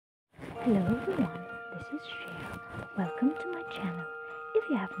Hello everyone, this is Cher. Welcome to my channel. If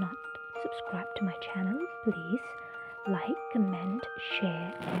you have not subscribed to my channel, please like, comment,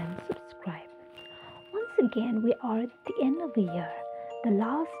 share and subscribe. Once again, we are at the end of the year, the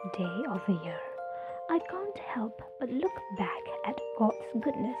last day of the year. I can't help but look back at God's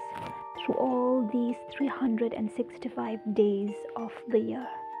goodness through all these 365 days of the year.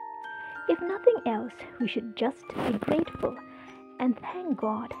 If nothing else, we should just be grateful and thank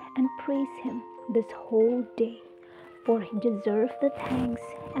God and praise Him this whole day, for He deserves the thanks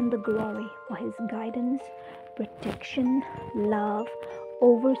and the glory for His guidance, protection, love,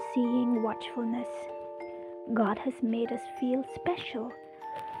 overseeing watchfulness. God has made us feel special.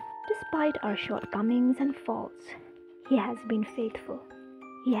 Despite our shortcomings and faults, He has been faithful.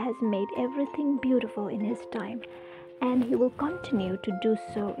 He has made everything beautiful in His time, and He will continue to do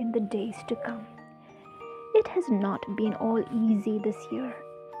so in the days to come. It has not been all easy this year.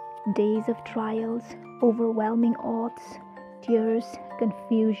 Days of trials, overwhelming odds, tears,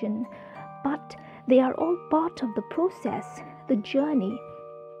 confusion, but they are all part of the process, the journey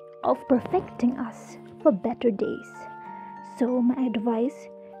of perfecting us for better days. So my advice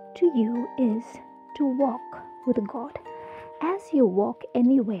to you is to walk with God. As you walk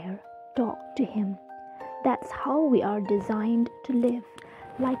anywhere, talk to Him. That's how we are designed to live,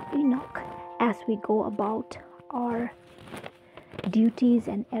 like Enoch, as we go about our duties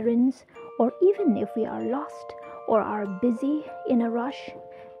and errands, or even if we are lost or are busy in a rush,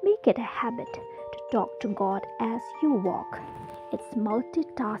 make it a habit to talk to God as you walk. It's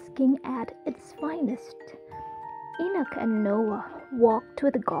multitasking at its finest. Enoch and Noah walked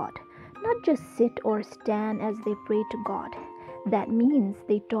with God, not just sit or stand as they pray to God. That means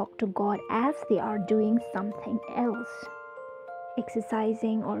they talk to God as they are doing something else,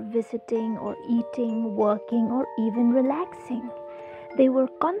 exercising or visiting or eating, working or even relaxing. They were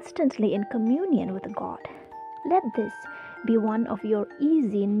constantly in communion with God. Let this be one of your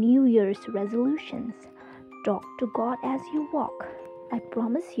easy New Year's resolutions. Talk to God as you walk. I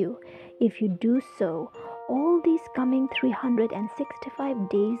promise you, if you do so, all these coming 365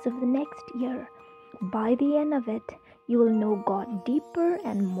 days of the next year, by the end of it, you will know God deeper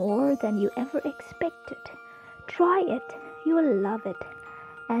and more than you ever expected. Try it, you will love it,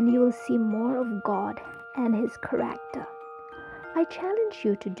 and you will see more of God and His character. I challenge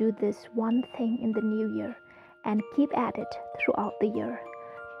you to do this one thing in the new year and keep at it throughout the year.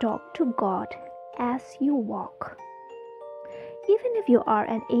 Talk to God as you walk. Even if you are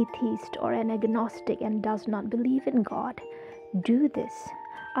an atheist or an agnostic and does not believe in God, do this.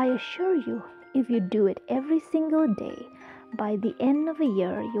 I assure you, if you do it every single day, by the end of a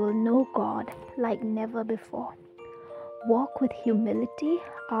year, you will know God like never before. Walk with humility,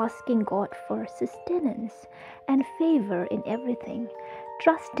 asking God for sustenance and favor in everything,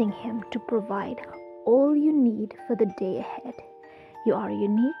 trusting Him to provide all you need for the day ahead. You are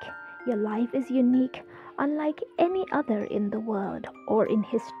unique, your life is unique, unlike any other in the world or in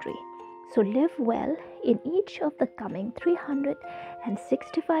history. So live well in each of the coming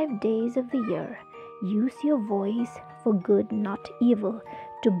 365 days of the year. Use your voice for good, not evil,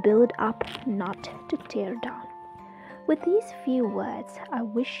 to build up, not to tear down. With these few words, I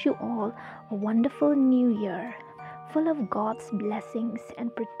wish you all a wonderful new year, full of God's blessings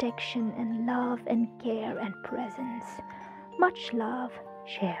and protection and love and care and presence. Much love,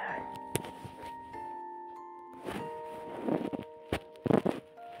 Cher.